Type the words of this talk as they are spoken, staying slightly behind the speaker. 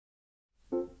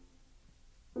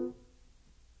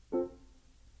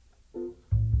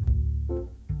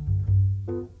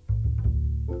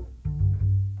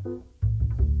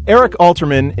Eric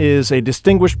Alterman is a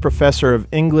distinguished professor of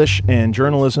English and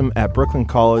journalism at Brooklyn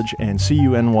College and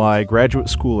CUNY Graduate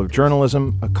School of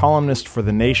Journalism, a columnist for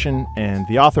The Nation, and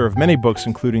the author of many books,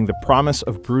 including The Promise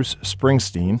of Bruce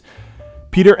Springsteen.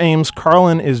 Peter Ames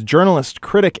Carlin is journalist,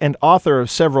 critic, and author of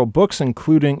several books,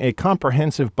 including a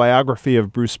comprehensive biography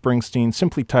of Bruce Springsteen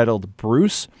simply titled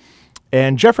Bruce.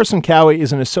 And Jefferson Cowie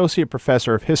is an associate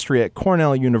professor of history at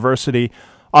Cornell University,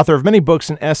 author of many books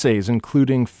and essays,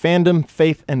 including Fandom,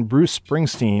 Faith, and Bruce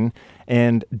Springsteen,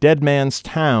 and Dead Man's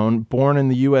Town, Born in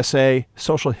the U.S.A.,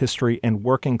 Social History, and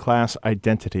Working Class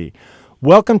Identity.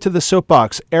 Welcome to the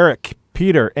Soapbox, Eric,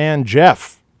 Peter, and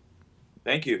Jeff.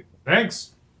 Thank you.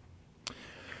 Thanks.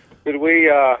 Did we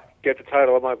get the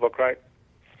title of my book right?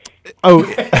 Oh,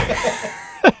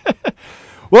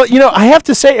 well, you know, I have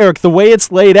to say, Eric, the way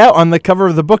it's laid out on the cover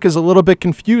of the book is a little bit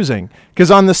confusing, because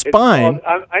on the spine...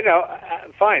 I know,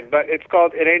 fine, but it's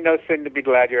called It Ain't No Sin to Be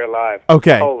Glad You're Alive.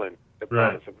 Okay. Poulin, The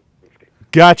Promise of Bruce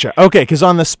Springsteen. Gotcha. Okay, because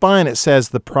on the spine it says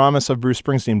The Promise of Bruce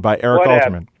Springsteen by Eric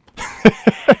Alterman.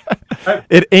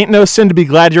 It Ain't No Sin to Be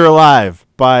Glad You're Alive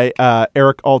by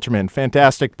Eric Alterman.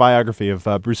 Fantastic biography of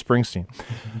Bruce Springsteen.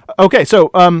 Okay,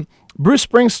 so... Bruce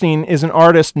Springsteen is an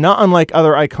artist not unlike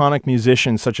other iconic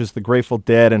musicians such as the Grateful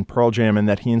Dead and Pearl Jam in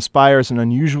that he inspires an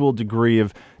unusual degree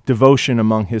of devotion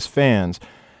among his fans.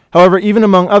 However, even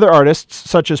among other artists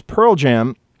such as Pearl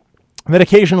Jam that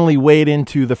occasionally wade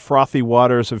into the frothy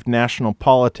waters of national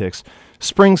politics,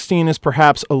 Springsteen is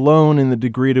perhaps alone in the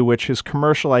degree to which his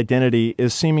commercial identity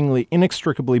is seemingly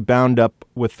inextricably bound up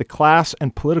with the class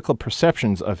and political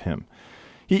perceptions of him.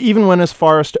 He even went as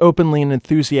far as to openly and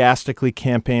enthusiastically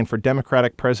campaign for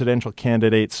Democratic presidential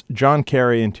candidates John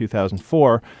Kerry in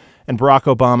 2004 and Barack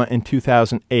Obama in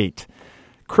 2008.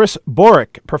 Chris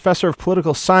Borick, professor of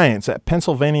political science at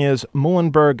Pennsylvania's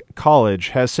Muhlenberg College,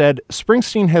 has said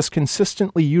Springsteen has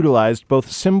consistently utilized both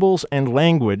symbols and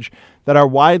language that are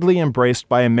widely embraced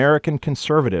by American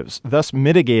conservatives, thus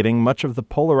mitigating much of the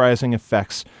polarizing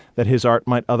effects that his art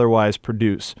might otherwise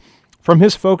produce. From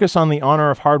his focus on the honor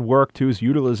of hard work to his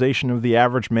utilization of the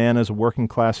average man as a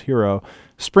working-class hero,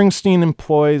 Springsteen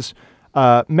employs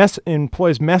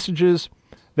messages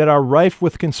that are rife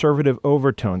with conservative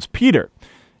overtones. Peter,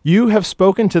 you have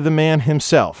spoken to the man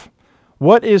himself.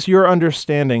 What is your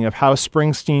understanding of how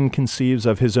Springsteen conceives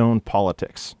of his own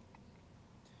politics?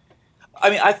 I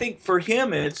mean, I think for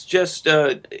him, it's just,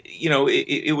 you know,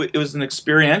 it was an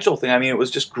experiential thing. I mean, it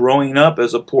was just growing up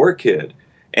as a poor kid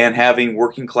and having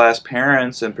working class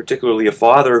parents, and particularly a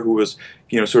father who was,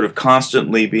 you know, sort of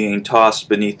constantly being tossed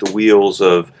beneath the wheels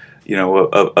of, you know,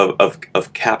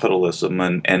 of capitalism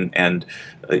and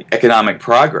economic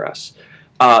progress.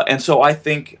 And so I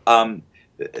think,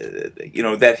 you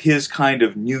know, that his kind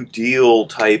of New Deal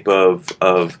type of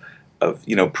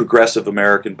you know, progressive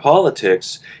American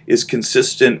politics is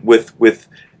consistent with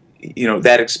you know,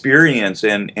 that experience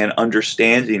and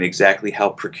understanding exactly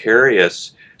how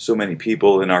precarious so many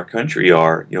people in our country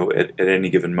are, you know, at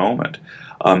any given moment.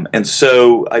 And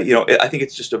so, you know, I think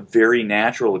it's just a very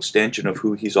natural extension of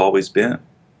who he's always been.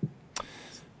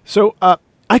 So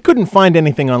I couldn't find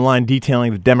anything online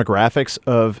detailing the demographics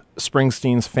of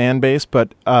Springsteen's fan base,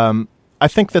 but I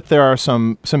think that there are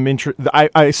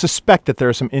I suspect that there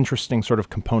are some interesting sort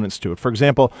of components to it. For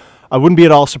example, I wouldn't be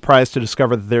at all surprised to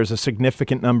discover that there's a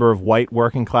significant number of white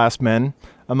working class men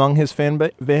among his fan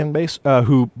base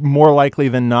who more likely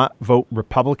than not vote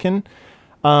Republican.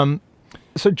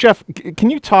 So Jeff, can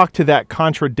you talk to that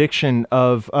contradiction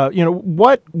of you know,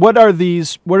 what are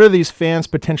these fans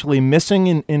potentially missing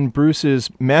in Bruce's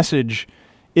message,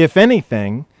 if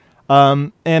anything?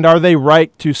 And are they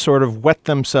right to sort of wet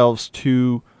themselves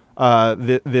to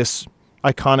this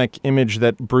iconic image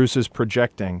that Bruce is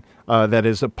projecting, that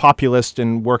is a populist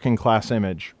and working class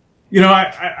image? You know,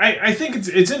 I think it's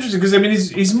interesting because I mean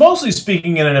he's mostly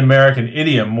speaking in an American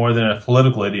idiom more than a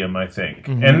political idiom, I think,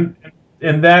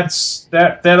 and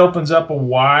that opens up a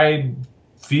wide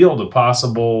field of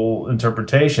possible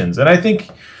interpretations, and I think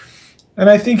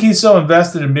he's so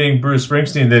invested in being Bruce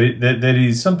Springsteen that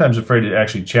he's sometimes afraid to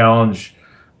actually challenge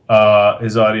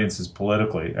his audiences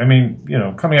politically. I mean, you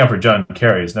know, coming out for John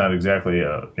Kerry is not exactly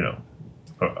a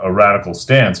radical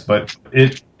stance, but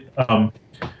it.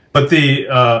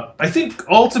 I think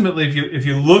ultimately, if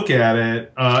you look at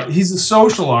it, he's a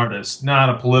social artist, not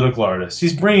a political artist.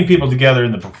 He's bringing people together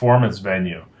in the performance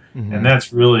venue, and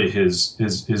that's really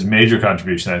his major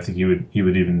contribution. I think he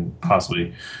would even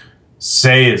possibly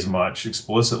say as much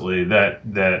explicitly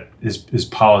that his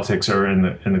politics are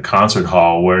in the concert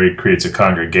hall where he creates a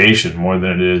congregation more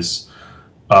than it is,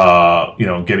 you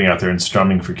know, getting out there and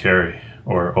strumming for Kerry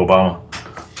or Obama.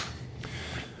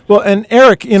 Well, and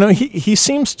Eric, he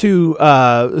seems to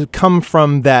come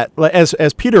from that,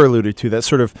 as Peter alluded to, that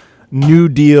sort of New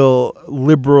Deal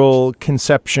liberal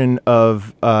conception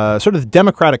of sort of the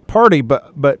Democratic Party,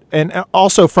 but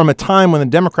also from a time when the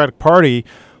Democratic Party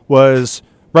was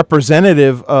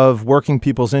representative of working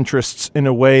people's interests in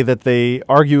a way that they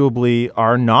arguably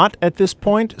are not at this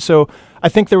point. So I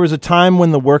think there was a time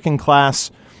when the working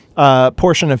class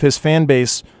portion of his fan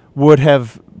base would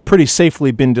have pretty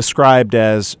safely been described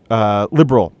as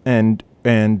liberal and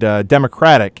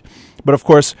democratic. But of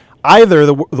course, either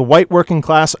the white working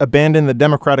class abandoned the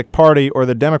Democratic Party or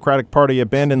the Democratic Party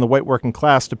abandoned the white working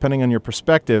class, depending on your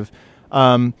perspective.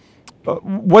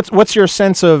 What's your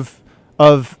sense of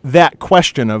that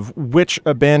question of which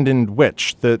abandoned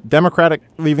which, the Democratic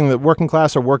leaving the working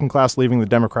class or working class leaving the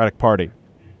Democratic Party?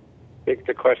 I think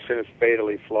the question is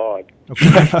fatally flawed.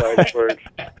 By words,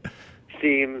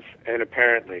 seems and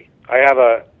apparently. I have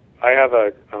a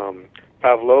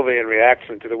Pavlovian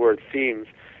reaction to the word seems,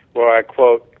 where I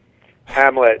quote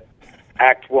Hamlet,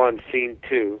 Act 1, Scene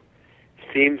 2.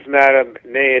 Seems, madam,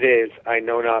 nay it is, I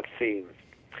know not seems.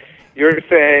 You're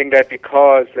saying that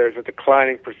because there's a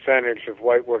declining percentage of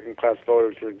white working class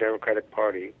voters in the Democratic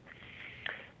Party,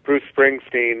 Bruce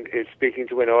Springsteen is speaking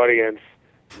to an audience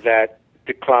that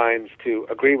declines to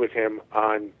agree with him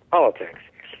on politics.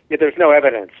 Yet there's no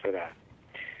evidence for that.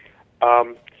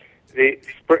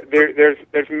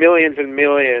 There's millions and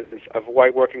millions of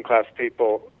white working class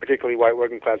people, particularly white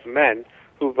working class men,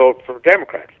 who vote for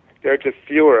Democrats. There are just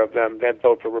fewer of them that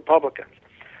vote for Republicans.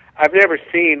 I've never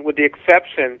seen, with the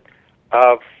exception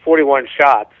of 41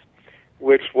 Shots,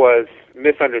 which was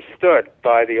misunderstood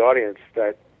by the audience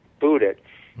that booed it,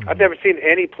 I've never seen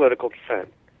any political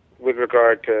dissent with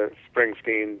regard to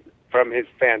Springsteen from his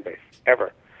fan base,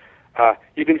 ever.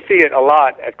 You can see it a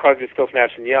lot at Crosby, Stills,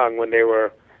 Nash & Young when they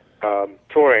were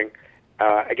touring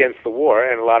against the war,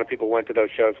 and a lot of people went to those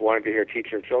shows wanting to hear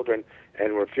Teach Your Children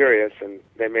and were furious, and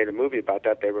they made a movie about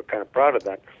that. They were kind of proud of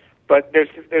that. But there's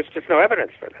just no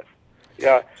evidence for this.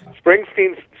 Yeah,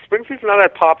 Springsteen's not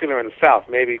that popular in the South.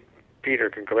 Maybe Peter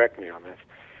can correct me on this.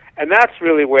 And that's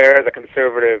really where the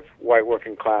conservative white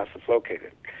working class is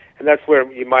located. And that's where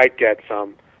you might get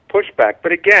some pushback.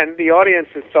 But again, the audience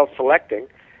is self-selecting,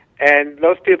 and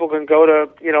those people can go to,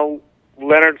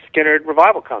 Leonard Skinner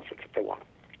revival concerts if they want.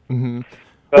 Mm-hmm.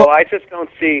 So I just don't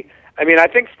see. I mean, I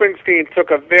think Springsteen took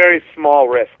a very small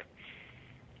risk.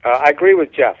 I agree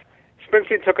with Jeff.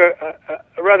 Springsteen took a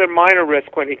rather minor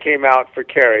risk when he came out for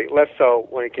Kerry, less so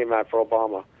when he came out for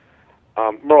Obama.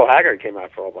 Merle Haggard came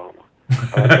out for Obama.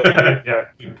 Yeah,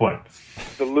 good point.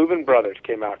 The Louvin brothers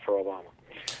came out for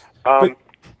Obama.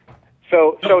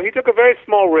 So he took a very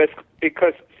small risk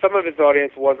because some of his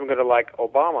audience wasn't going to like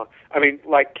Obama. I mean,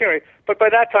 like Kerry. But by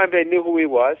that time, they knew who he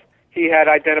was. He had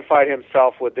identified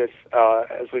himself with this,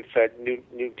 as we've said,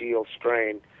 New Deal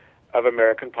strain of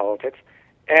American politics.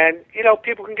 And,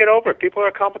 people can get over it. People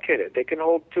are complicated. They can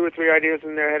hold two or three ideas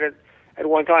in their head at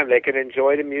one time. They can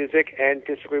enjoy the music and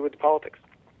disagree with the politics.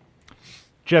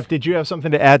 Jeff, did you have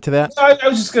something to add to that? I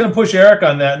was just going to push Eric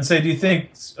on that and say, do you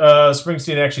think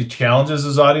Springsteen actually challenges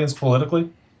his audience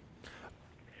politically?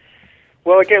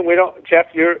 Well, again, we don't.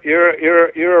 Jeff, you're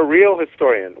a real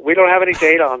historian. We don't have any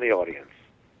data on the audience.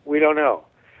 We don't know.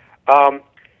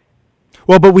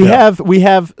 Well, but we have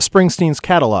Springsteen's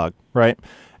catalog, right?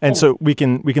 And so we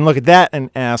can look at that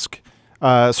and ask,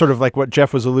 sort of like what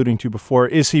Jeff was alluding to before,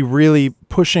 is he really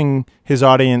pushing his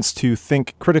audience to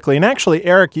think critically? And actually,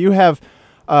 Eric, you have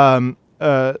some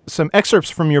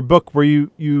excerpts from your book where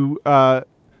you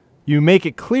make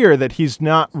it clear that he's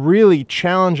not really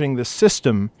challenging the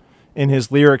system in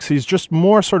his lyrics. He's just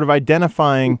more sort of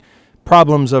identifying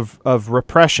problems of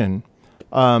repression.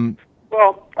 Well,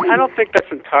 I don't think that's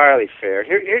entirely fair.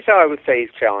 Here's how I would say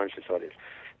he's challenged his audience.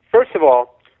 First of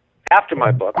all, after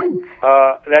my book,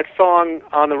 that song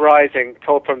On the Rising,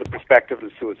 told from the perspective of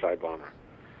the suicide bomber.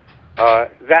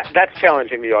 That's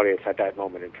challenging the audience at that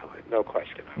moment in time, no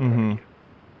question. Mm-hmm.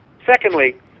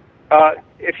 Secondly,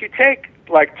 if you take,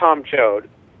 like, Tom Joad,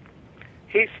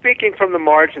 he's speaking from the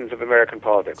margins of American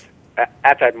politics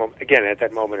at that moment, again, at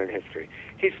that moment in history.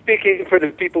 He's speaking for the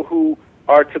people who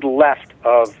are to the left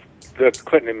of the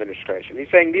Clinton administration. He's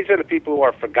saying these are the people who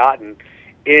are forgotten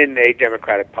in a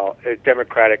Democratic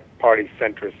Party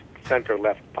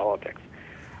center-left politics.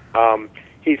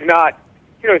 He's not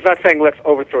saying let's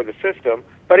overthrow the system,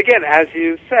 but again, as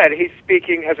you said, he's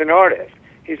speaking as an artist.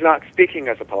 He's not speaking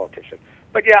as a politician.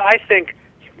 But yeah, I think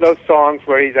those songs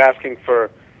where he's asking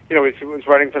for, he was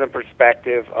running from the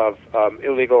perspective of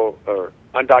illegal or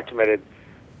undocumented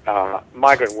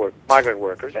migrant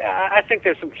workers. I think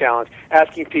there's some challenge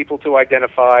asking people to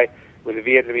identify, with the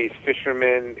Vietnamese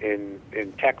fishermen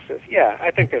in Texas. Yeah,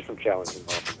 I think there's some challenge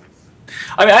involved.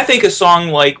 I mean, I think a song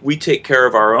like "We Take Care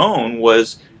of Our Own"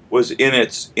 was in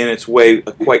its way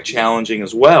quite challenging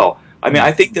as well. I mean,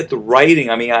 I think that the writing,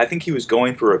 I mean, I think he was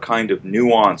going for a kind of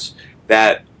nuance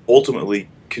that ultimately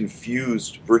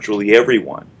confused virtually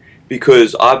everyone,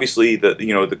 because obviously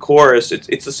the chorus,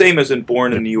 it's the same as in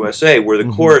Born in the USA, where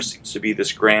the chorus seems to be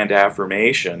this grand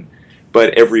affirmation,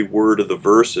 but every word of the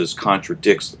verses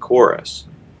contradicts the chorus.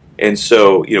 And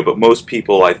so, but most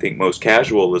people, I think most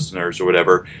casual listeners or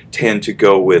whatever, tend to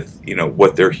go with,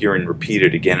 what they're hearing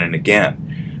repeated again and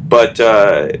again. But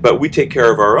We Take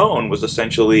Care of Our Own was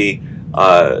essentially,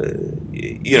 a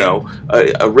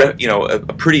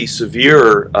pretty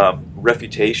severe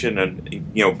refutation and,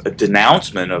 a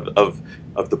denouncement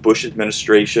of the Bush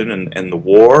administration and the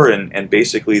war, and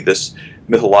basically this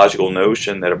mythological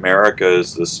notion that America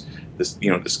is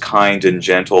this kind and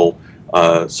gentle,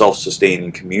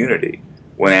 self-sustaining community,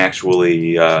 when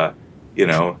actually,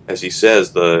 as he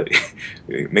says, the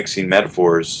mixing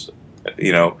metaphors,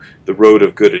 the road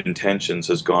of good intentions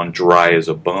has gone dry as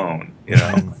a bone.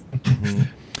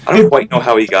 I don't quite know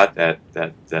how he got that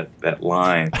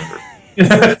line.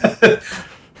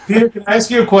 Peter, can I ask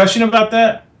you a question about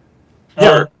that?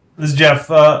 Sure. This is Jeff.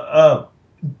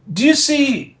 Do you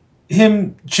see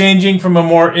him changing from a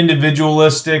more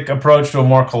individualistic approach to a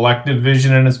more collective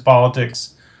vision in his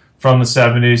politics from the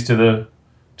 70s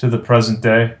to the present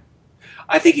day?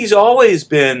 I think he's always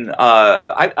been.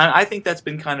 I think that's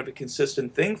been kind of a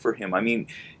consistent thing for him. I mean,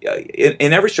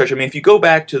 in every stretch. I mean, if you go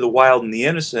back to The Wild and the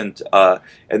Innocent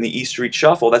and the E Street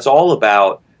Shuffle, that's all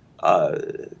about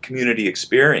community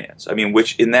experience. I mean,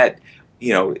 which in that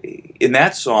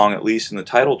song, at least in the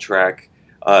title track,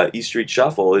 E Street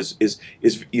Shuffle is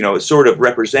sort of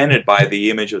represented by the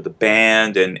image of the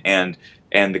band and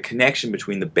the connection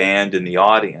between the band and the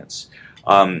audience.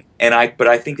 But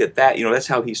I think that that's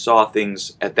how he saw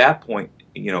things at that point,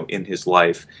 in his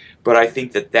life. But I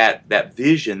think that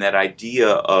vision, that idea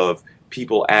of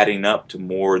people adding up to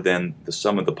more than the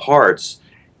sum of the parts,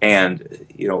 and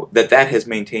that has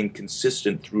maintained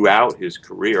consistent throughout his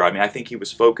career. I mean, I think he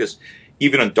was focused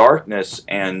even on Darkness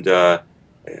and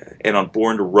on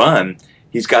Born to Run.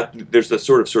 There's the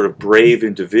sort of brave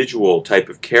individual type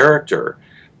of character.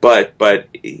 But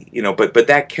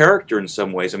that character, in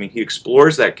some ways, I mean, he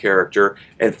explores that character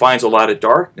and finds a lot of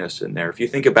darkness in there. If you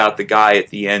think about the guy at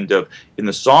the end in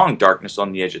the song "Darkness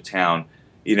on the Edge of Town,"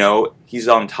 he's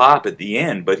on top at the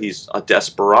end, but he's a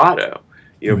desperado.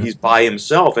 He's by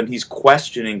himself, and he's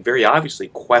very obviously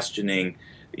questioning,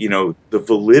 the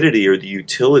validity or the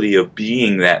utility of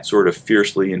being that sort of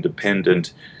fiercely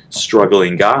independent,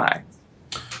 struggling guy.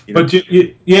 But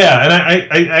yeah, and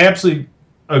I absolutely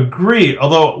agree.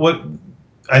 Although what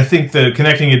I think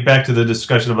connecting it back to the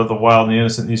discussion about The Wild and the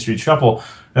Innocent and E Street Shuffle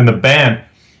and the band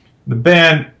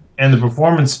and the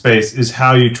performance space is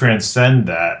how you transcend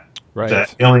that. Right.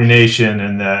 That alienation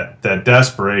and that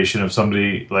desperation of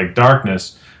somebody like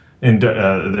Darkness, and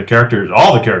all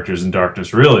the characters in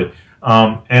Darkness, really.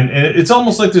 And it's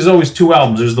almost like there's always two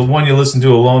albums. There's the one you listen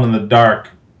to alone in the dark,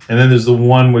 and then there's the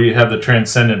one where you have the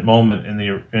transcendent moment in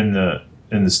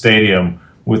the stadium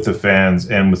with the fans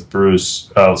and with Bruce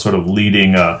sort of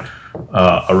leading a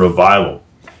revival.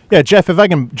 Yeah, Jeff, if I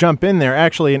can jump in there,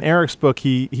 actually in Eric's book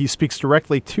he speaks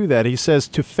directly to that. He says,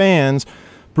 to fans,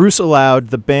 Bruce allowed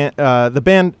the band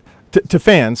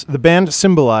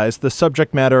symbolized the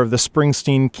subject matter of the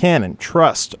Springsteen canon: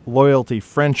 trust, loyalty,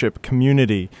 friendship,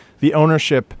 community, the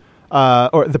ownership,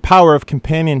 or the power of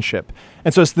companionship.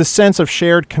 And so it's this sense of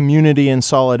shared community and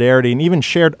solidarity, and even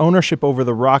shared ownership over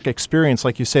the rock experience,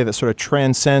 like you say, that sort of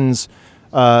transcends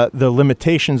the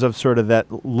limitations of sort of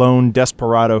that lone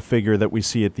desperado figure that we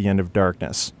see at the end of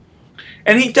Darkness.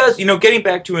 And he does, getting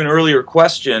back to an earlier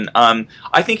question,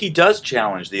 I think he does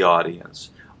challenge the audience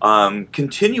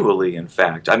continually, in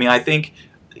fact. I mean, I think,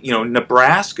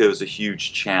 Nebraska is a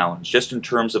huge challenge, just in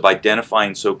terms of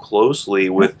identifying so closely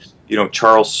with,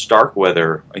 Charles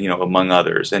Starkweather, among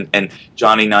others, and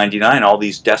Johnny 99, all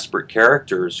these desperate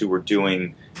characters who were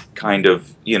doing kind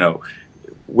of,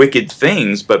 wicked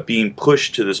things, but being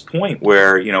pushed to this point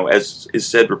where, as is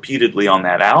said repeatedly on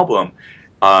that album,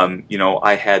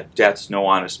 I had debts no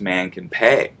honest man can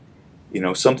pay.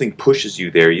 Something pushes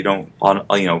you there. You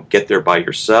don't, get there by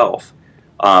yourself.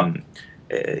 And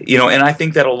I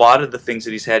think that a lot of the things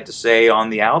that he's had to say on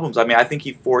the albums, I mean, I think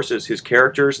he forces his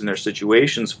characters and their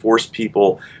situations, force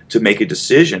people to make a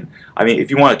decision. I mean, if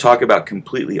you want to talk about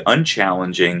completely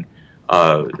unchallenging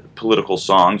political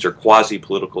songs or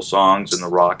quasi-political songs in the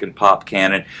rock and pop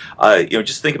canon,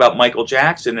 just think about Michael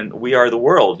Jackson and We Are the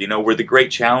World, where the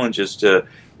great challenge is to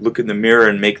look in the mirror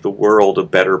and make the world a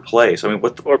better place. I mean,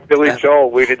 what the... Or Billy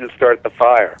Joel, we didn't start the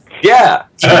fire. Yeah.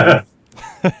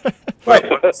 Right.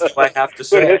 What do I have to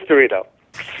say? Good history, though.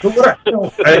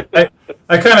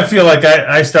 I kind of feel like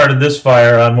I started this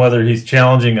fire on whether he's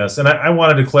challenging us, and I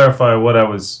wanted to clarify what I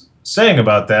was saying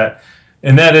about that,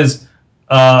 and that is,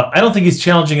 I don't think he's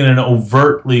challenging in an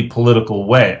overtly political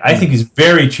way. I think he's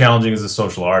very challenging as a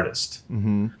social artist,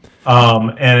 and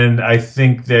I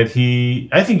think that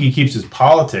he keeps his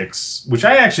politics, which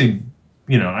I actually,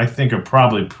 I think are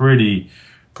probably pretty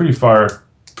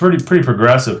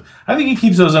progressive. I think he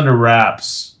keeps those under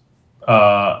wraps.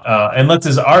 And lets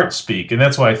his art speak, and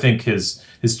that's why I think his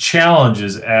challenge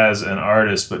is as an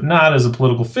artist, but not as a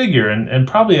political figure, and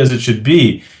probably as it should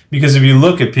be, because if you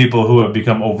look at people who have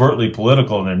become overtly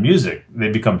political in their music, they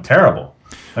become terrible.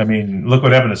 I mean, look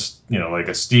what happened to like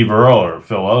a Steve Earle or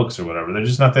Phil Oakes or whatever. They're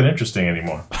just not that interesting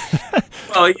anymore.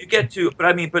 Well, you get to, but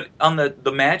on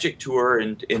the Magic Tour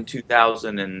in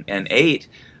 2008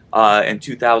 and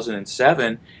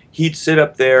 2007. He'd sit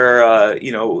up there,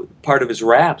 part of his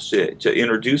raps to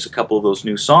introduce a couple of those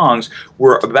new songs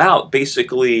were about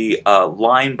basically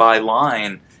line by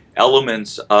line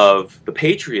elements of the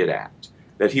Patriot Act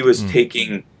that he was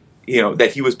taking,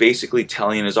 that he was basically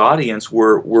telling his audience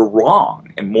were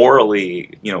wrong and morally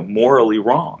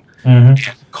wrong, and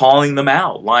calling them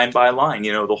out line by line.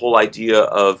 The whole idea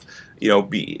of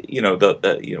what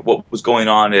was going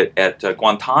on at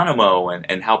Guantanamo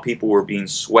and how people were being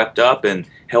swept up and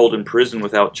held in prison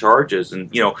without charges, and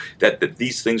that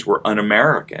these things were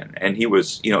un-American, and he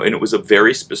was and it was a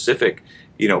very specific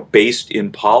based in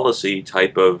policy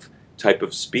type of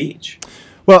speech.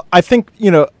 Well, I think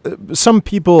some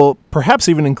people, perhaps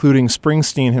even including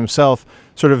Springsteen himself,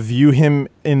 sort of view him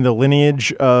in the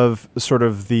lineage of sort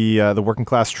of the working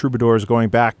class troubadours going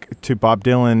back to Bob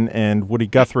Dylan and Woody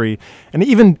Guthrie, and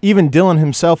even Dylan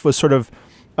himself was sort of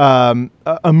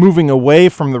a moving away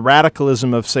from the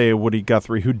radicalism of, say, a Woody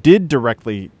Guthrie, who did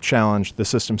directly challenge the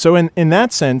system. So in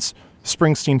that sense,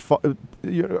 Springsteen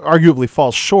arguably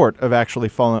falls short of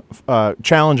actually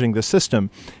challenging the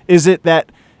system. Is it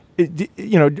that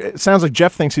it sounds like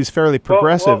Jeff thinks he's fairly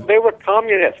progressive? Well, they were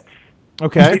communists.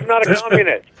 Okay. He's not a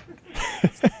communist.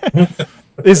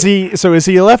 Is he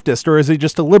a leftist, or is he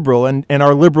just a liberal, and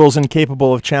are liberals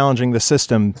incapable of challenging the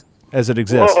system as it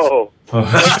exists? Whoa.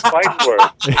 Fight word.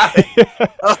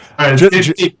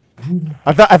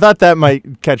 I thought that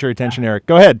might catch your attention, Eric.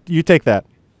 Go ahead. You take that.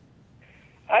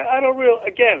 I don't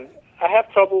again, I have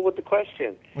trouble with the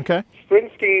question. Okay.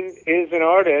 Springsteen is an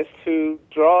artist who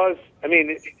draws,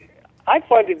 I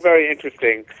find it very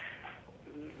interesting,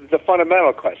 the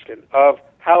fundamental question of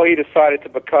how he decided to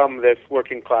become this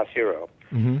working class hero.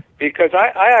 Because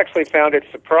I actually found it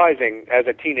surprising as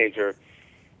a teenager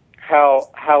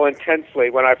how intensely,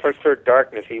 when I first heard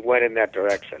Darkness, he went in that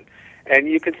direction. And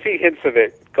you can see hints of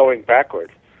it going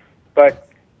backwards. But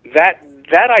that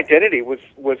identity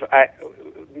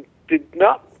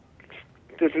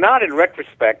does not in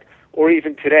retrospect or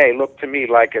even today look to me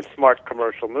like a smart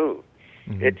commercial move.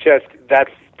 It just,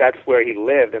 that's where he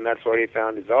lived and that's where he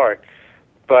found his art.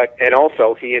 And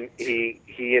also he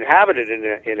inhabited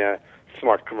in a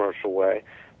smart commercial way.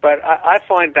 But I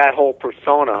find that whole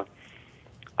persona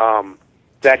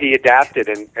that he adapted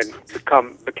and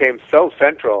became so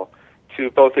central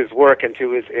to both his work and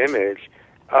to his image,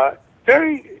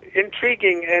 very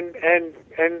intriguing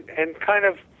and kind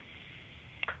of,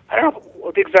 I don't know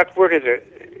what the exact word is.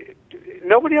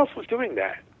 Nobody else was doing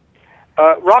that.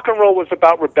 Rock and roll was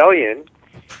about rebellion.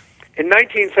 In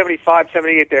 1975,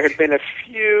 78, there had been a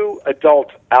few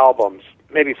adult albums,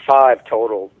 maybe 5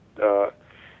 total, the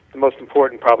most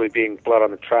important probably being Blood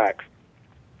on the Tracks.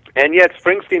 And yet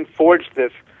Springsteen forged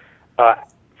this,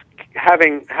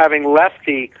 having left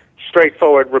the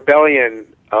straightforward rebellion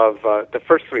of the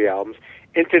first 3 albums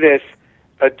into this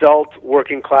adult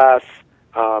working class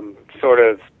sort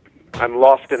of I'm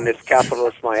lost in this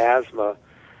capitalist miasma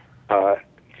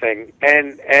thing,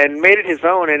 and made it his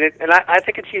own. And I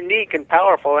think it's unique and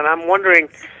powerful. And I'm wondering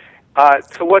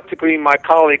to what degree my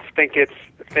colleagues think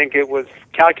it was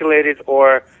calculated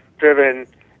or driven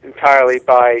entirely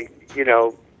by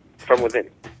from within.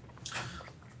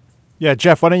 Yeah,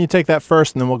 Jeff, why don't you take that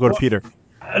first, and then we'll go to Peter.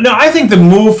 No, I think the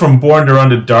move from Born to Run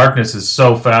to Darkness is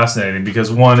so fascinating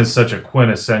because one is such a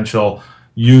quintessential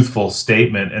youthful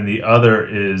statement, and the other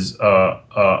is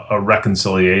a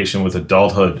reconciliation with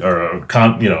adulthood, or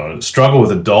a struggle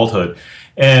with adulthood.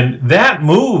 And that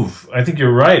move, I think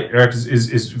you're right, Eric,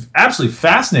 is absolutely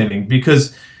fascinating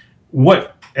because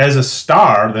as a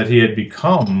star that he had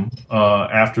become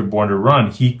after Born to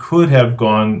Run, he could have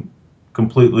gone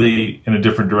completely in a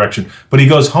different direction. But he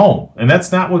goes home, and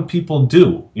that's not what people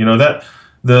do. You know, that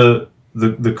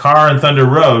the car in Thunder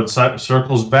Road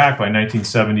circles back by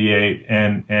 1978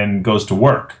 and goes to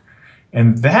work,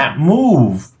 and that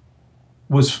move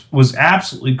was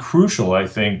absolutely crucial, I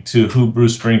think, to who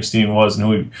Bruce Springsteen was and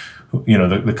who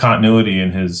the continuity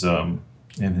in his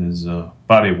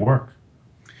body of work.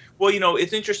 Well, you know,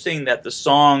 it's interesting that the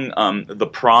song "The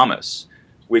Promise,"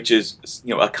 which is,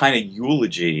 you know, a kind of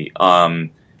eulogy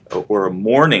or a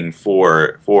mourning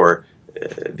for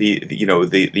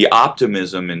the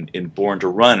optimism in Born to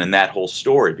Run and that whole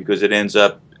story, because it ends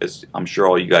up, as I'm sure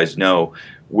all you guys know,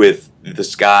 with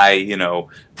this guy, you know,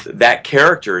 that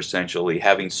character essentially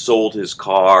having sold his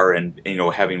car and, you know,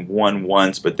 having won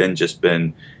once but then just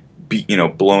been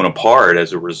blown apart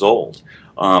as a result.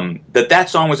 That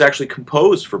song was actually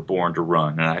composed for Born to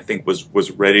Run, and I think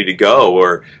was ready to go,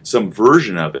 or some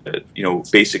version of it, you know,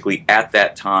 basically at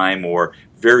that time or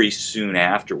very soon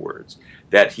afterwards,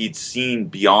 that he'd seen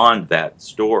beyond that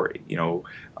story, you know,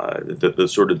 the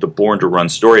sort of the Born to Run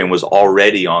story, and was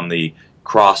already on the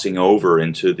crossing over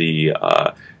into the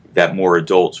that more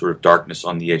adult sort of Darkness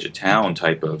on the Edge of Town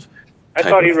type of. I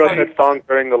thought he wrote that song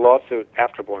during the lawsuit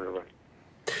after Born to Run.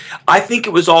 I think it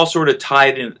was all sort of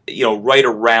tied in, you know, right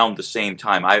around the same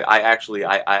time.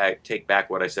 I take back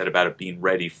what I said about it being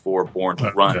ready for Born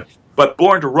to Run. Okay. But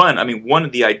Born to Run, I mean, one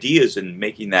of the ideas in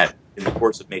making that, in the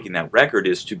course of making that record,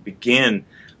 is to begin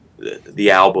the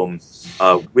album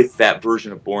with that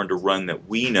version of Born to Run that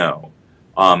we know,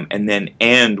 and then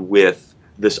end with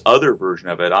this other version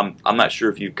of it. I'm not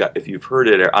sure if you've heard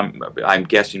it. Or I'm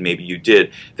guessing maybe you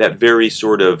did. That very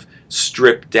sort of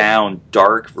stripped down,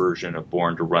 dark version of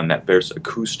Born to Run. That very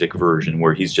acoustic version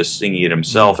where he's just singing it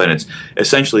himself, and it's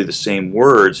essentially the same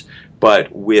words,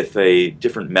 but with a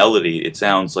different melody. It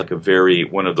sounds like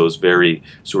one of those very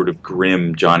sort of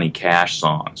grim Johnny Cash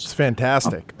songs. It's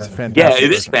fantastic. It's fantastic. Yeah,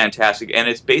 it is fantastic, and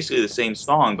it's basically the same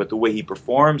song, but the way he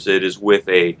performs it is with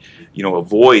a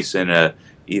voice and a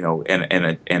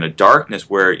and a darkness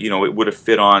where, you know, it would have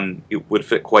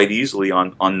fit quite easily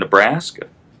on Nebraska.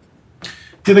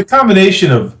 Yeah, the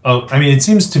combination of I mean, it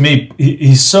seems to me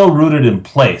he's so rooted in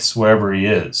place wherever he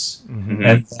is,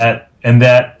 Mm-hmm. and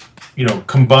that you know,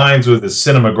 combines with a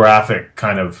cinematographic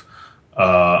kind of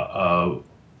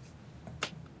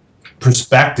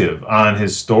perspective on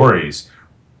his stories,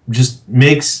 just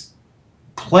makes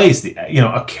place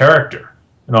a character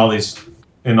in all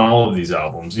of these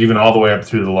albums, even all the way up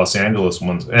through the Los Angeles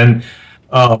ones, and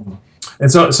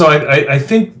so I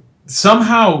think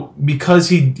somehow, because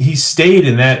he stayed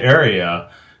in that area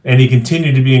and he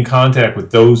continued to be in contact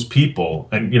with those people,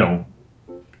 and, you know,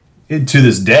 to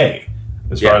this day,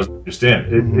 as far as I understand,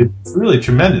 it's really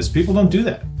tremendous. People don't do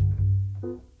that.